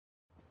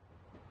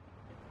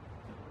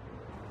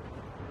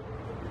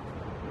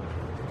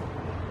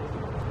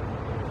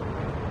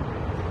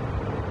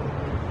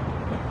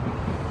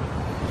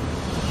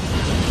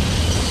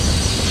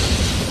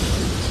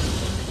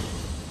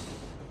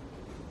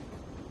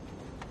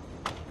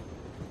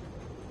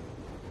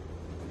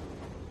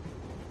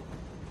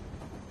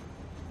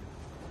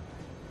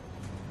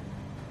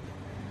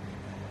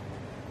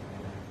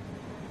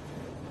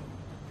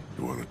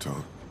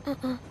talk?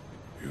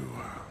 You,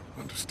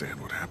 understand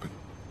what happened?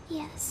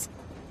 Yes.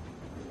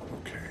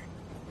 Okay.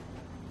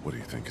 What are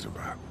you thinking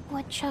about?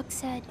 What Chuck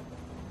said.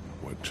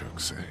 What'd Chuck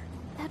say?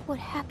 That what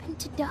happened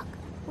to Duck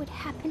would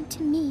happen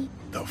to me.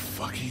 The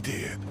fuck he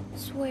did?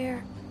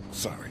 Swear.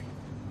 Sorry.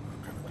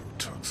 I'm gonna go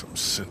talk some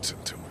sense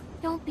into him.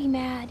 Don't be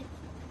mad.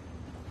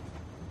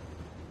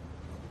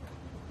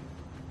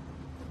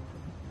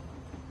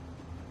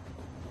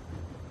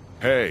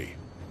 Hey!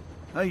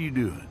 How you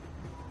doing?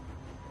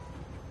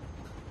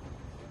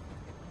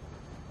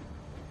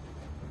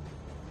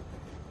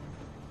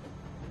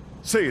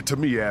 Say it to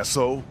me,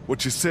 asshole.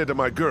 What you said to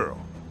my girl.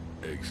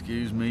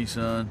 Excuse me,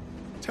 son?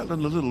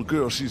 Telling the little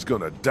girl she's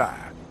gonna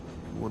die.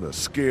 You wanna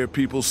scare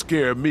people,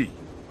 scare me.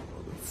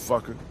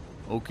 Motherfucker.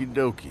 Okie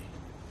dokie.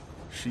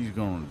 She's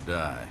gonna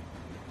die.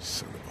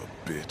 Son of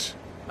a bitch.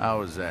 How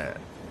was that?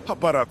 How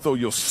about I throw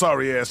your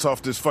sorry ass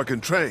off this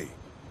fucking train?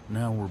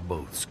 Now we're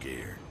both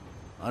scared.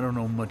 I don't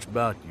know much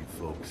about you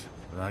folks,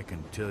 but I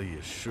can tell you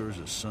as sure as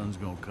the sun's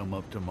gonna come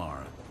up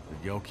tomorrow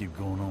that y'all keep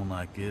going on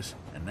like this,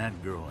 and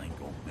that girl ain't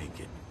gonna make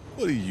it.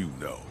 What do you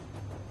know?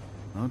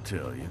 I'll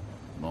tell you,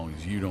 as long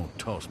as you don't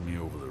toss me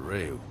over the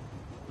rail.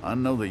 I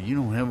know that you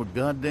don't have a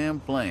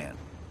goddamn plan.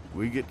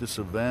 We get to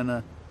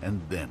Savannah,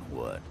 and then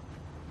what?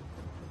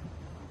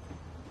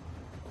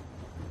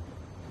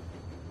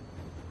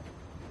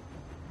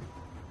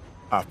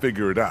 I'll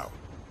figure it out.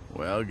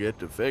 Well, get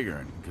to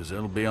figuring, because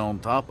it'll be on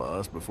top of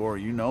us before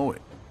you know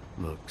it.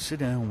 Look, sit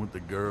down with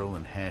the girl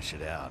and hash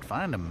it out.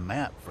 Find a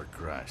map, for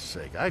Christ's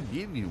sake. I'd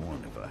give you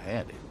one if I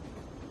had it.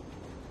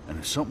 And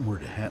if something were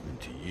to happen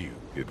to you...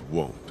 It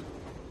won't.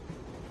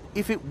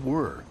 If it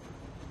were,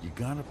 you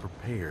gotta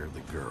prepare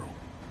the girl.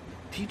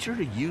 Teach her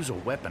to use a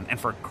weapon, and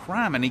for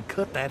crime, he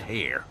cut that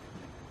hair.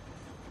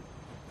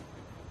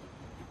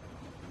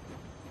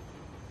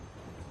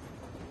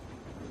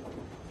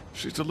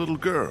 She's a little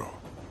girl.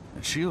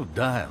 And she'll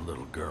die a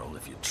little girl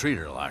if you treat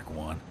her like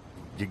one.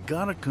 You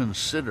gotta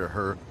consider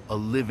her a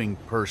living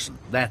person.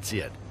 That's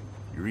it.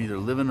 You're either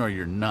living or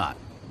you're not.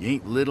 You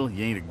ain't little,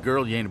 you ain't a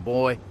girl, you ain't a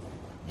boy.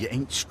 You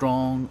ain't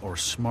strong or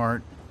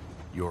smart.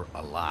 You're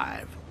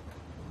alive.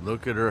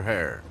 Look at her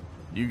hair.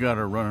 You got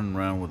her running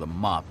around with a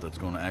mop that's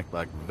gonna act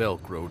like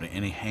Velcro to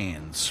any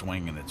hand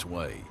swinging its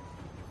way.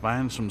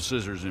 Find some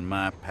scissors in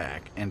my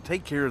pack and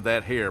take care of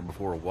that hair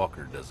before a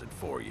walker does it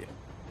for you.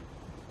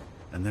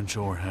 And then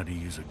show her how to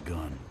use a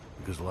gun.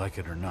 Because like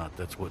it or not,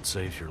 that's what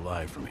saves your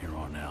life from here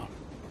on out.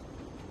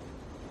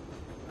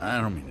 I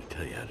don't mean to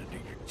tell you how to do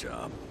your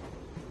job,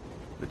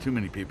 but too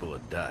many people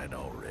have died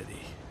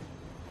already.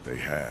 They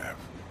have.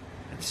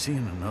 And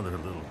seeing another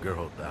little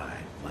girl die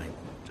might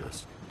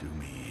just do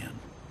me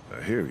in.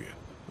 I hear you.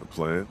 A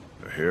plan,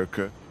 a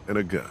haircut, and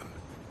a gun.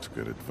 It's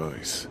good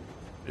advice.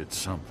 It's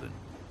something.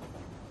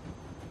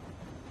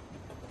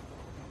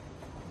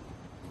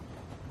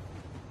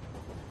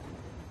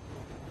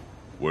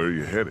 Where are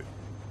you headed?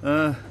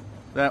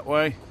 That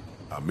way?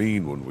 I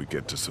mean when we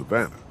get to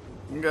Savannah.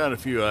 Got a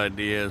few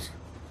ideas.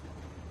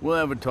 We'll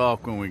have a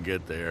talk when we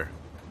get there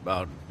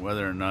about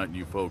whether or not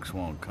you folks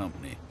want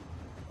company.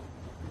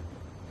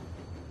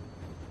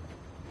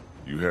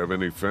 You have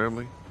any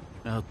family?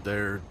 Out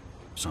there,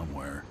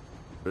 somewhere.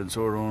 Been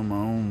sort of on my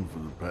own for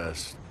the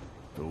past,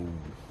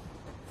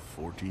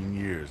 14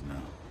 years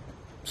now.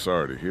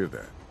 Sorry to hear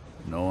that.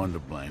 No one to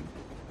blame.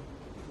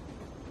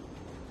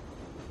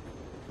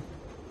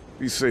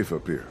 Be safe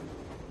up here.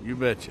 You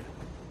betcha.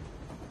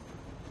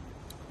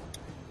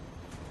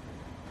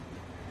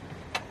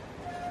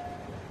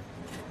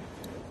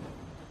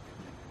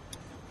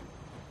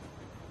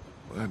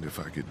 Mind if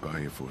I get by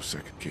you for a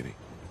second, Kenny?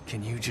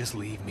 Can you just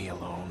leave me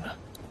alone?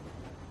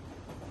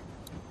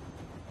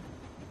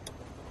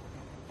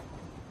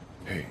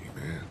 Hey,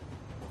 man.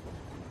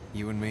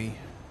 You and me,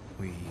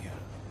 oh,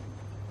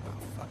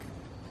 fuck it.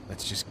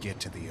 Let's just get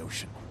to the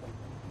ocean.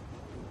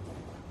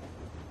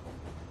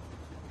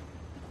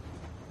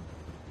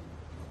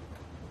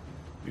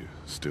 You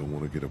still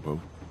want to get a boat?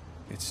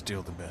 It's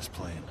still the best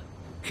plan.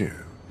 Ken.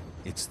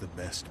 It's the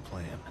best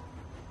plan.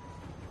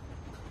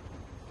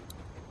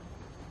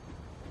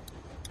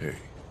 Hey,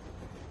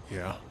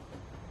 Yeah?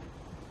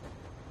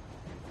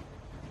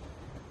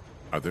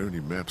 are there any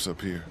maps up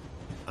here?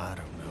 I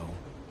don't know.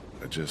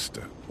 I just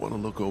want to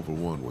look over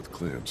one with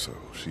Clem so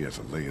she has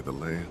a lay of the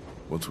land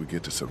once we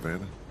get to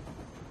Savannah.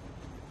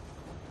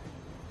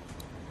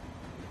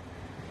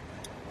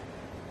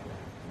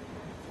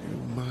 You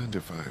mind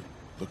if I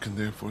look in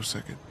there for a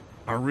second?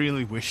 I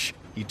really wish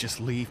you'd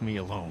just leave me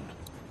alone.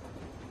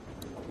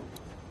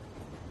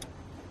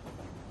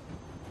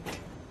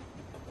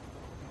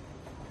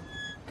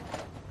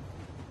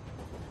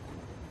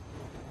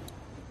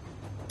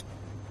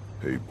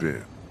 Hey,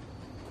 Ben.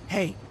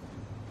 Hey!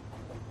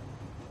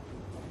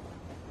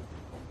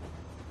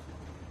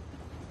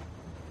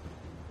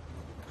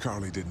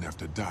 Carly didn't have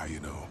to die, you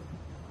know.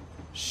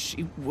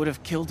 She would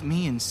have killed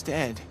me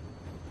instead.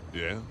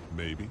 Yeah,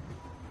 maybe.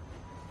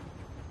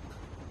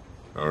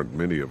 Aren't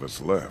many of us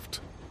left.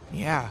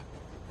 Yeah.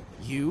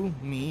 You,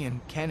 me,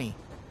 and Kenny.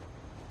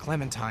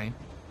 Clementine.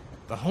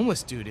 the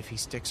homeless dude if he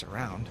sticks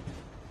around.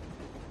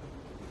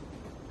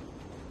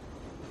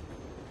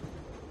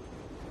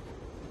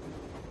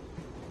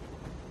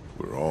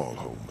 We're all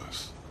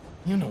homeless.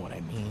 You know what I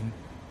mean.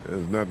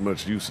 There's not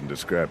much use in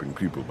describing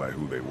people by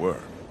who they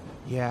were.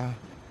 Yeah,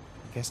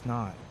 I guess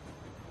not.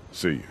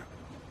 See you.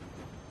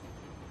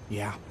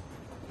 Yeah.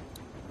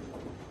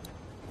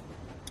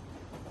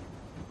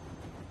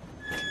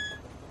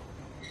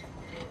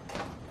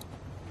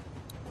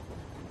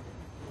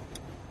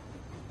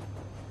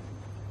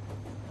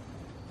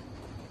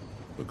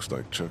 Looks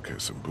like Chuck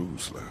has some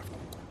booze left.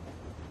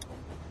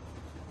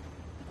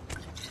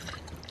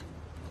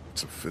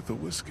 It's a fifth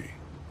of whiskey.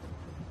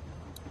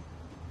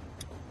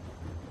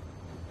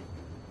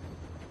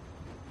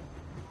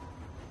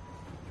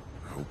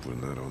 I hope we're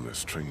not on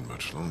this train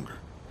much longer.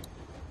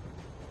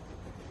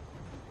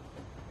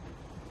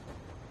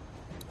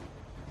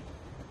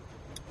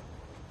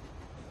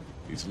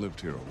 He's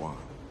lived here a while.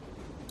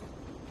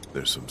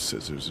 There's some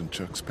scissors in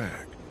Chuck's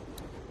bag.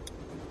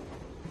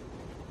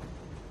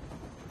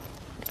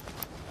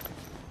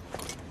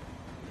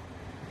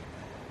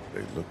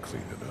 They look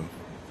clean enough.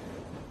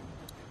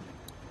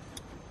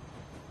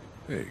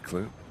 Hey,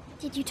 Clint.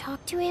 Did you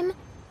talk to him?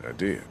 I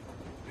did.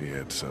 He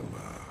had some,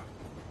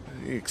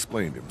 he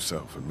explained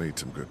himself and made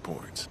some good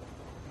points.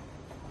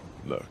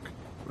 Look,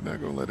 we're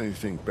not gonna let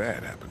anything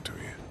bad happen to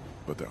you,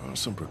 but there are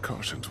some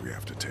precautions we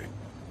have to take.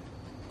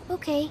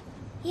 Okay.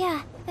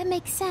 Yeah, that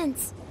makes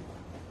sense.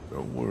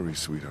 Don't worry,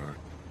 sweetheart.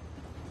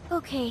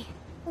 Okay.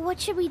 What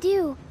should we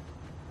do?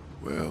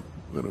 Well,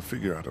 we're gonna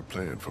figure out a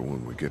plan for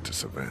when we get to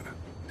Savannah.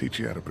 Teach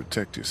you how to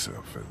protect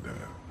yourself and,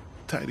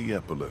 tidy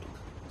up a little,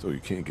 so you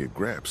can't get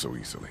grabbed so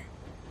easily.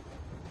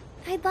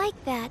 I'd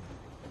like that.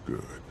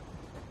 Good.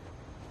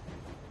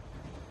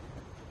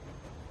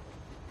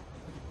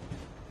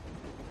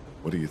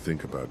 What do you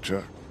think about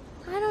Chuck?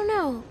 I don't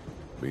know.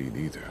 Me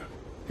neither.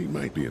 He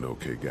might be an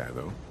okay guy,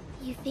 though.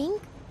 You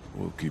think?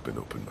 We'll keep an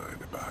open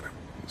mind about him.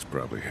 He's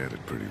probably had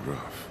it pretty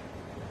rough.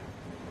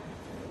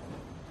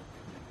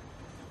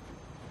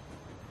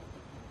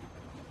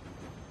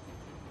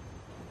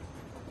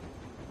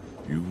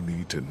 You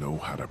need to know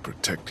how to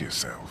protect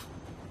yourself.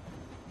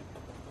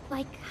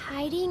 Like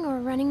hiding or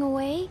running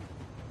away?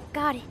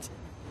 Got it.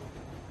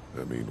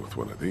 I mean, with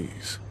one of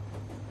these.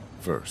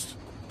 First,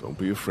 don't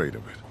be afraid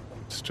of it.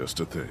 It's just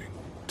a thing.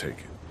 Take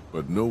it.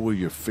 But know where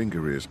your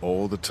finger is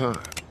all the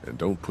time. And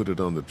don't put it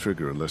on the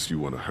trigger unless you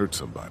want to hurt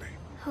somebody.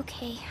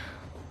 Okay.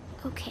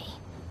 Okay.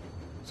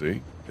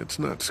 See? It's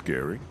not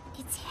scary.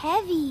 It's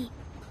heavy.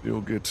 You'll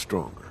get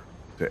stronger.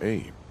 To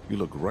aim, you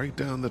look right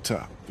down the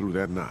top, through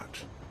that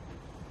notch.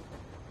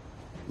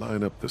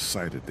 Line up the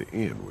sight at the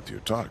end with your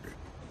target.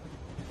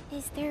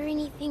 Is there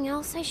anything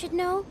else I should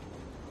know?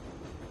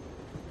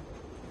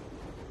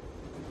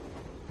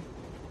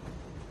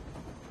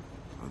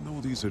 I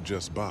know these are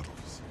just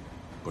bottles,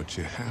 but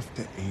you have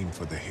to aim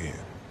for the head.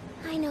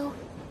 I know.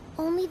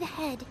 Only the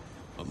head.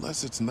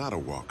 Unless it's not a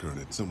walker and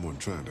it's someone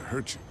trying to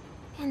hurt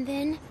you. And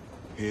then?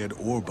 Head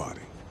or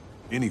body.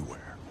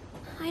 Anywhere.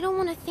 I don't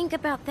want to think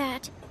about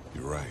that.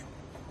 You're right.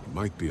 It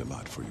might be a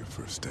lot for your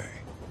first day.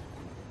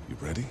 You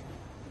ready?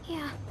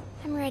 Yeah,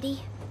 I'm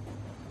ready.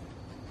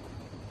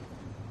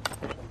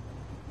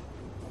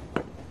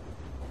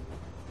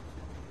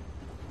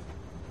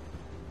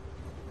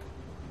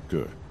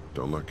 Good.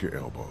 Don't lock your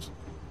elbows.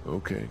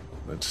 Okay,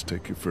 let's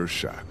take your first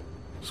shot.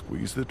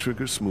 Squeeze the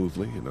trigger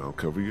smoothly and I'll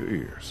cover your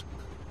ears.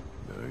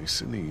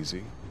 Nice and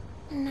easy.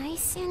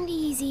 Nice and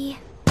easy.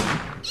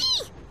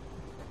 Eee!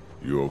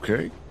 You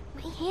okay?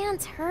 My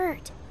hands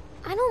hurt.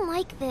 I don't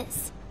like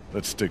this.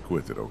 Let's stick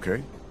with it,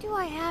 okay? Do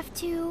I have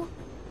to?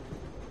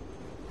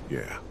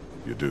 Yeah,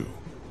 you do.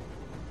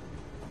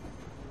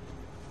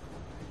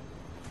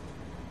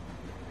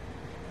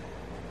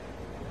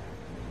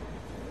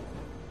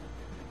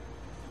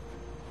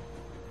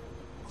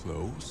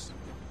 Close.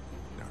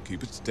 Now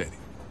keep it steady.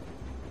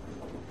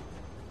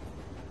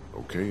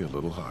 Okay, a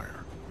little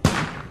higher.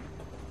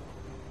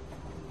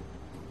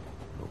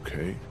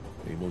 Okay,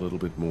 aim a little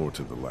bit more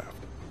to the left.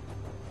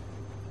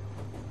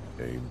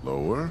 Aim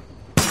lower.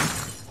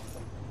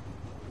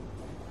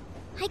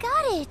 I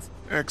got it!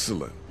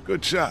 Excellent.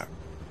 Good shot.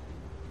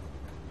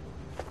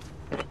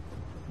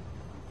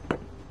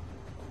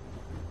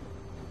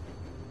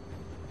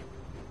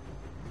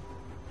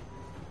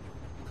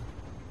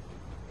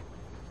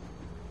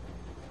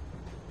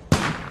 A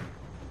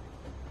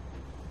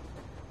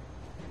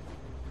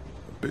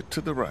bit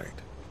to the right.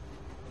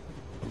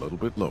 A little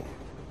bit lower.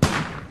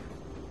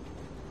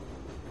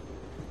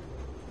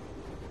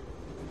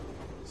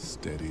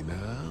 Steady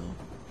now.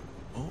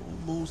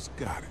 Almost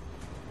got it.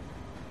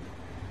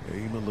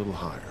 Aim a little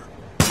higher.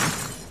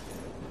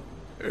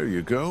 There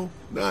you go.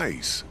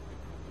 Nice.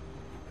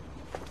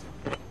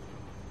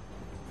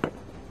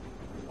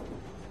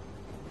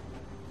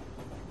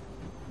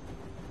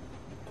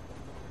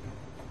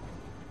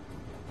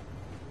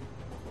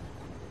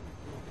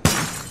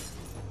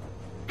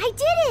 I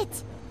did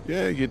it!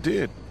 Yeah, you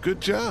did.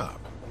 Good job.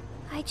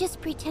 I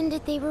just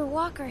pretended they were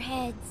walker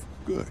heads.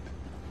 Good.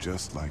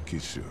 Just like you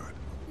should.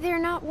 They're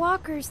not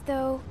walkers,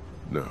 though.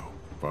 No,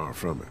 far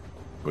from it.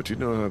 But you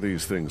know how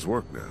these things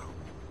work now.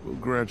 We'll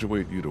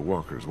graduate you to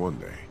walkers one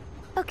day.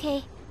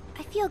 Okay,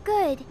 I feel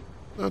good.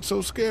 Not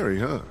so scary,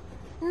 huh?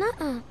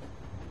 Nuh-uh.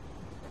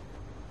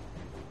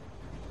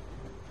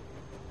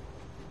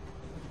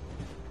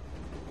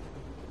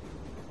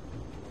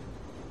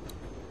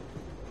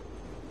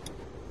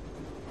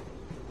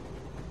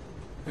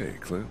 Hey,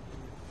 Clint.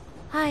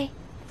 Hi.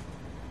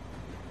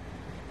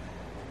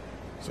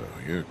 So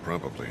you're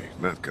probably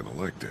not gonna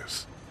like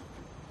this.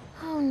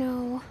 Oh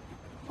no.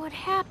 What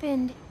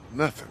happened?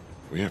 Nothing.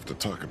 We have to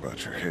talk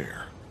about your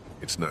hair.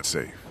 It's not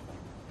safe.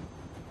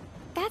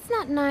 That's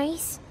not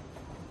nice.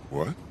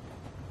 What?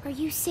 Are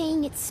you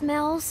saying it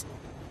smells?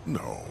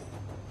 No.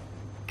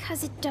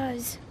 'Cause it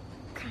does.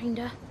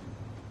 Kinda.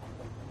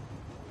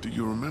 Do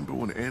you remember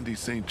when Andy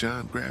St.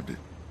 John grabbed it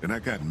and I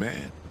got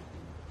mad?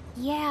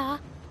 Yeah.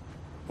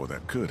 Well,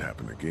 that could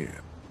happen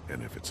again.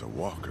 And if it's a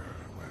walker,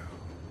 well,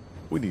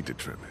 we need to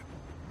trim it.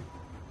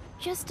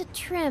 Just a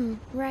trim,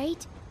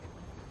 right?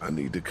 I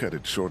need to cut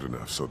it short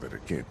enough so that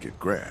it can't get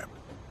grabbed.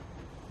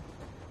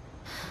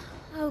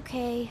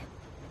 Okay.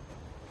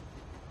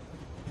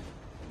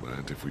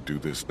 Mind if we do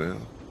this now?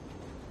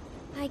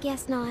 I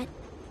guess not.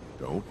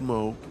 Don't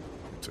mope.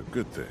 It's a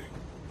good thing.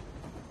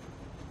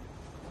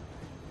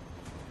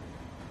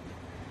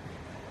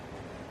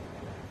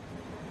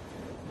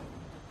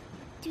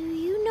 Do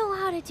you know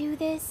how to do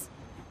this?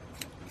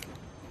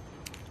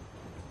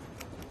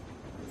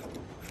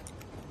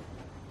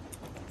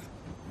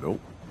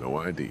 Nope, no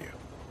idea.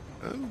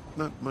 I'm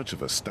not much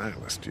of a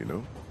stylist, you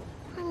know?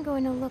 I'm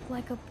going to look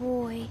like a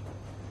boy.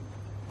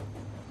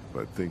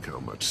 But think how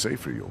much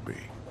safer you'll be.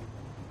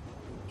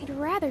 I'd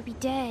rather be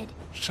dead.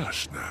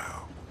 Shush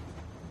now.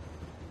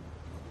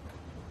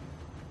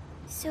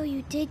 So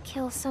you did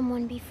kill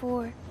someone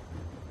before.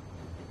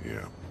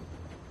 Yeah,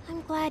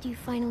 I'm glad you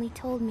finally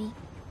told me.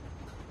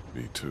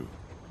 me too.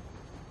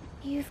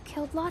 You've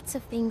killed lots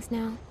of things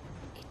now.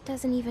 It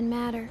doesn't even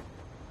matter.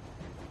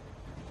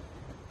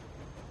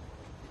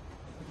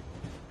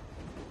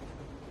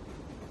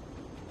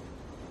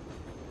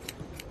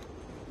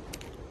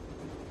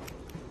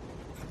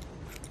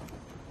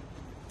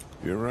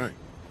 You're right.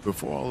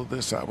 Before all of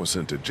this, I was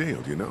sent to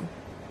jail, you know?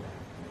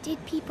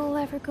 Did people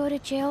ever go to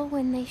jail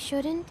when they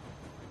shouldn't?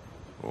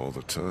 All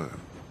the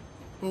time.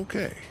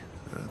 Okay,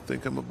 I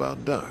think I'm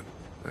about done.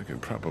 I can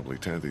probably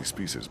tie these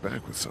pieces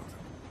back with something.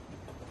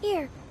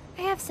 Here,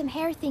 I have some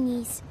hair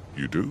thingies.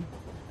 You do?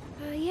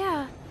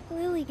 Yeah.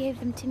 Lily gave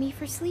them to me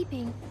for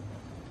sleeping.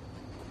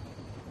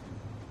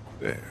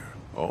 There,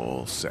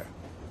 all set.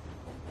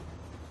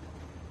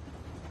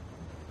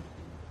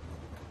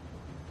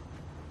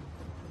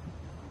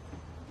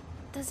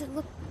 Does it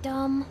look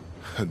dumb?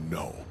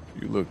 No,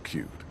 you look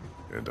cute,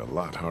 and a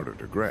lot harder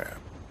to grab.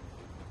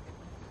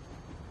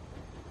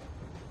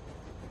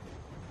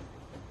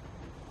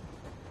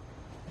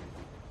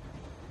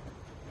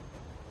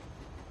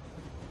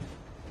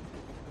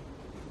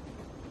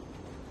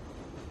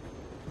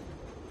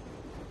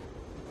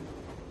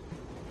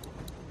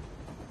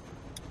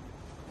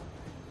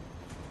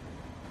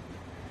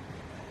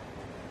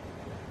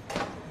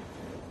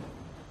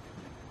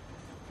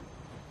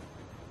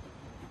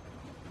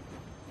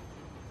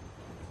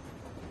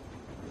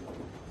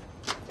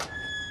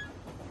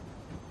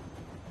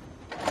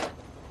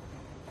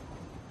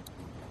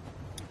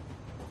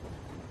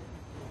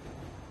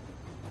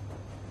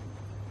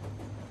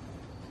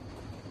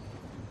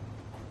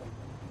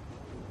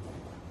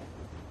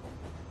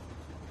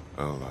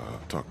 I'll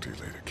talk to you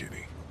later,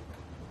 Kitty.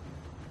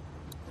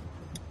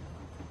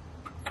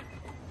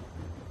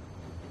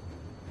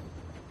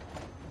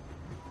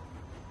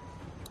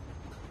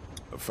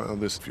 I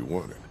found this if you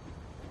want it.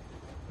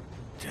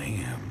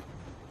 Damn.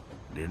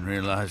 Didn't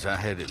realize I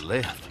had it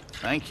left.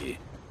 Thank you.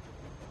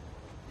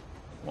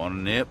 Want a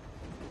nip?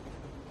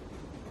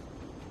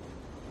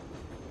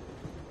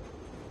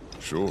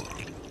 Sure.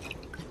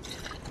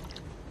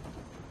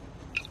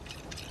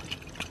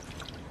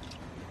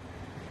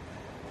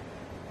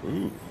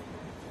 Ooh,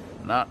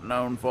 Not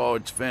known for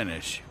its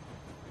finish.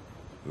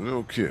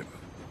 no kidding.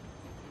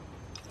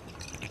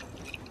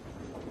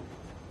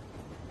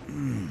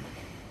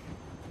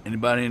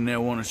 Anybody in there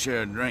want to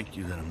share a drink,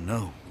 you let them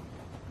know.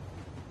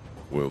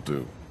 Will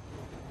do.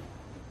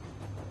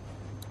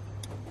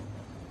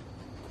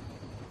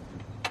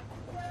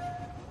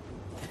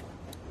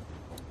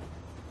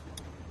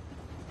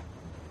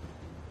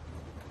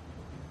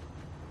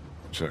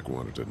 Chuck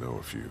wanted to know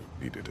if you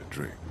needed a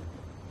drink.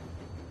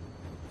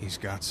 He's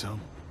got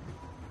some.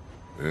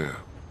 Yeah.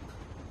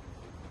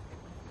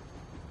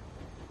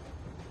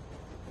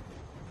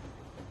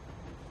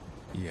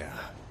 Yeah,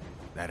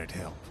 that'd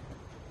help.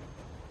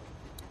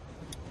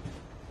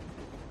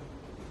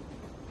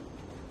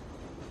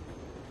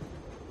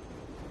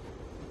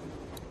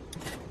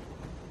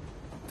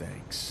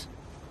 Thanks.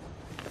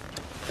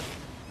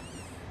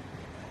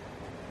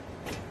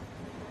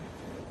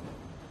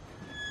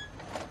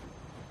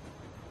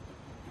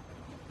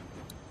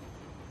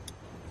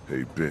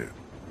 Hey, Ben.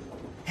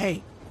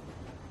 Hey,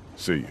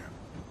 See ya.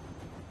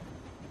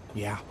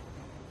 Yeah.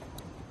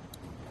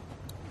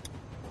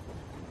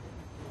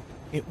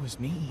 It was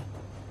me.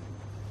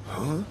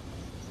 Huh?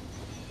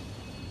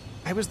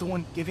 I was the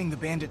one giving the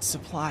bandits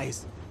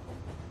supplies.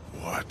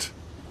 What?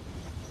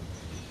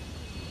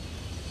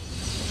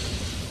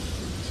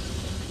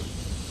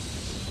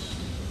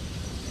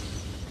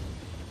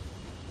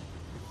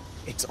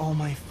 It's all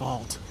my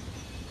fault.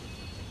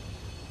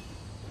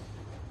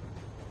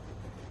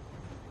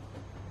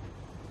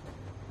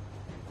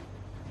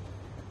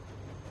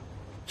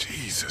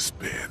 Jesus,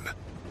 Ben.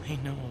 I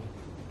know.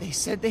 They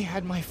said they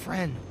had my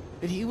friend,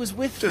 that he was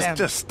with them.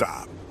 Just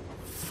stop.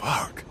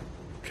 Fuck.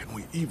 Can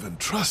we even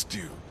trust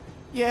you?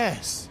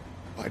 Yes.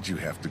 Why'd you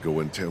have to go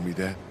and tell me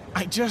that?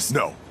 I just...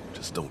 No,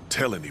 just don't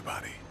tell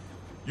anybody.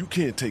 You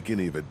can't take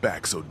any of it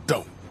back, so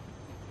don't.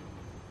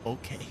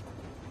 Okay.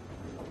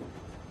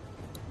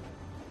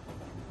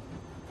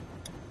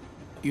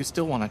 You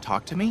still want to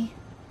talk to me?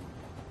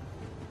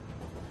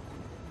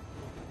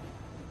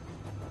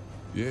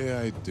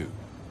 Yeah, I do.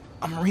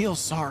 I'm real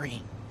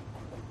sorry.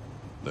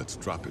 Let's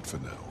drop it for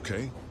now,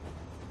 okay?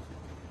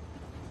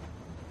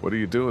 What are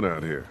you doing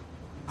out here?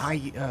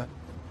 I,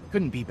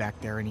 couldn't be back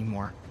there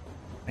anymore.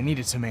 I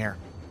needed some air.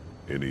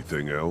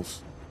 Anything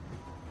else?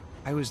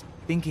 I was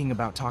thinking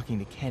about talking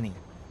to Kenny.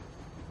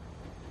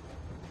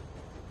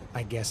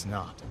 I guess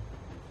not.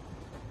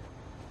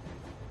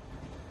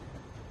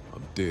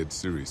 I'm dead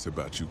serious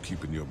about you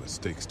keeping your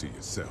mistakes to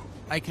yourself.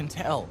 I can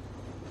tell.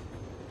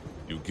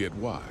 You get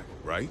why,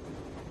 right?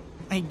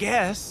 I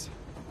guess.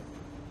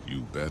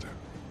 You better.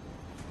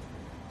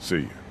 See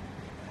you.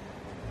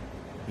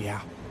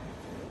 Yeah.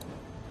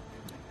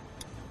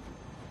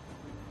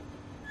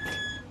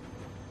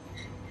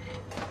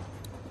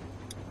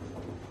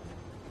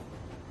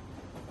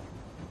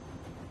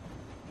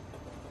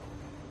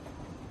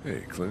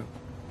 Hey, Clint.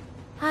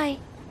 Hi.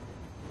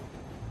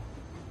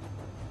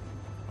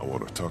 I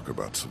want to talk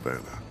about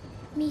Savannah.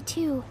 Me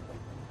too.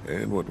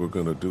 And what we're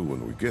gonna do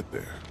when we get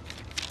there.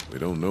 We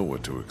don't know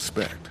what to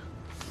expect.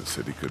 The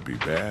city could be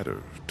bad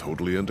or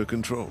totally under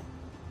control.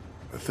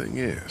 The thing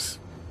is,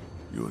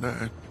 you and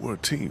I, we're a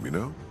team, you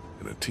know?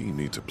 And a team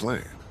needs a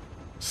plan.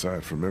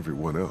 Aside from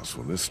everyone else,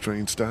 when this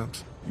train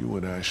stops, you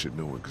and I should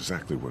know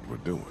exactly what we're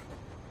doing.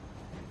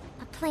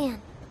 A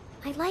plan.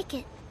 I like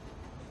it.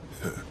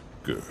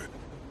 Good.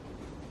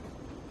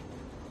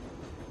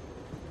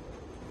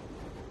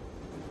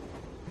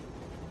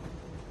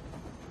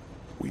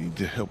 We need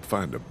to help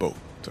find a boat.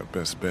 It's our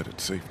best bet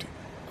at safety.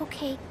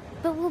 Okay,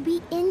 but we'll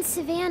be in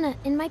Savannah,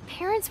 and my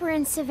parents were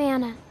in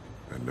Savannah.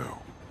 I know.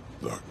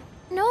 Look,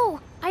 No,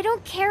 I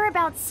don't care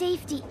about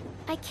safety.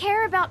 I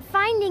care about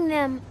finding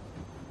them.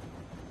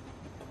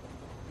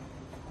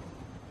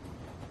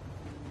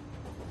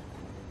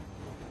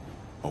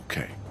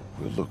 okay,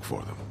 we'll look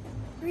for them.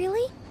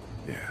 Really?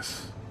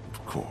 Yes,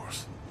 of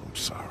course. I'm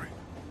sorry.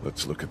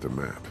 Let's look at the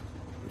map.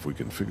 If we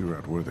can figure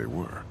out where they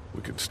were,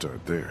 we can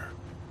start there.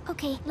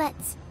 Okay,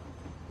 let's.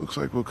 Looks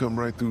like we'll come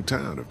right through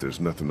town if there's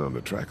nothing on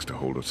the tracks to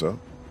hold us up.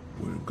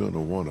 We're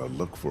gonna want to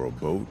look for a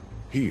boat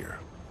here,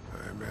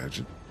 I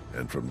imagine.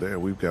 And from there,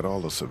 we've got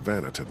all of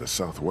Savannah to the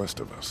southwest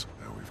of us.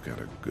 Now we've got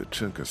a good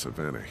chunk of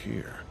Savannah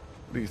here.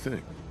 What do you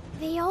think?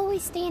 They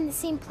always stay in the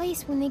same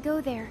place when they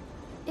go there.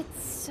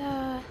 It's,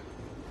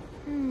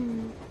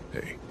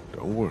 Hey,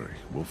 don't worry.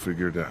 We'll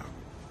figure it out.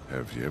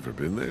 Have you ever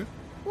been there?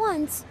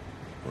 once.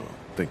 Well,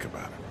 think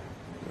about it.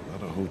 There are a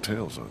lot of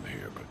hotels on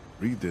here, but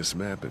read this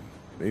map and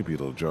maybe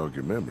it'll jog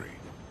your memory.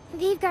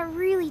 They've got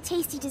really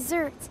tasty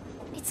desserts.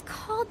 It's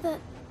called the,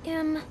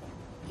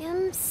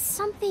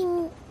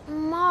 something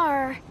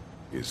Mar.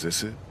 Is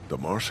this it? The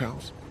Marsh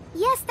House?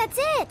 Yes, that's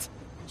it!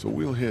 So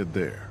we'll head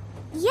there.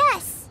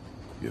 Yes!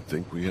 You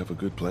think we have a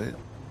good plan?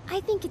 I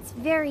think it's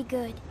very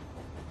good.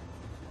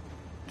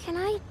 Can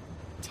I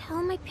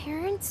tell my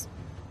parents?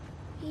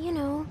 You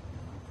know.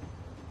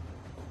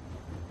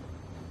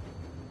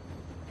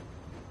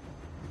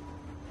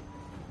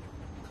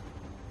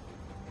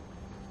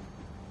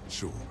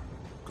 Sure.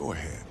 Go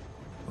ahead.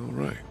 All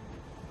right.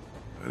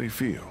 How do you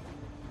feel?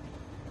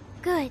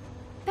 Good.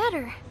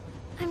 Better.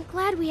 I'm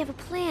glad we have a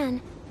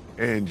plan.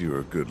 And you're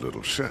a good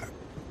little shot.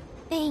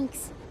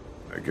 Thanks.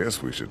 I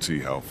guess we should see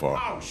how far...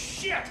 Oh,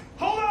 shit!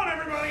 Hold on,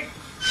 everybody!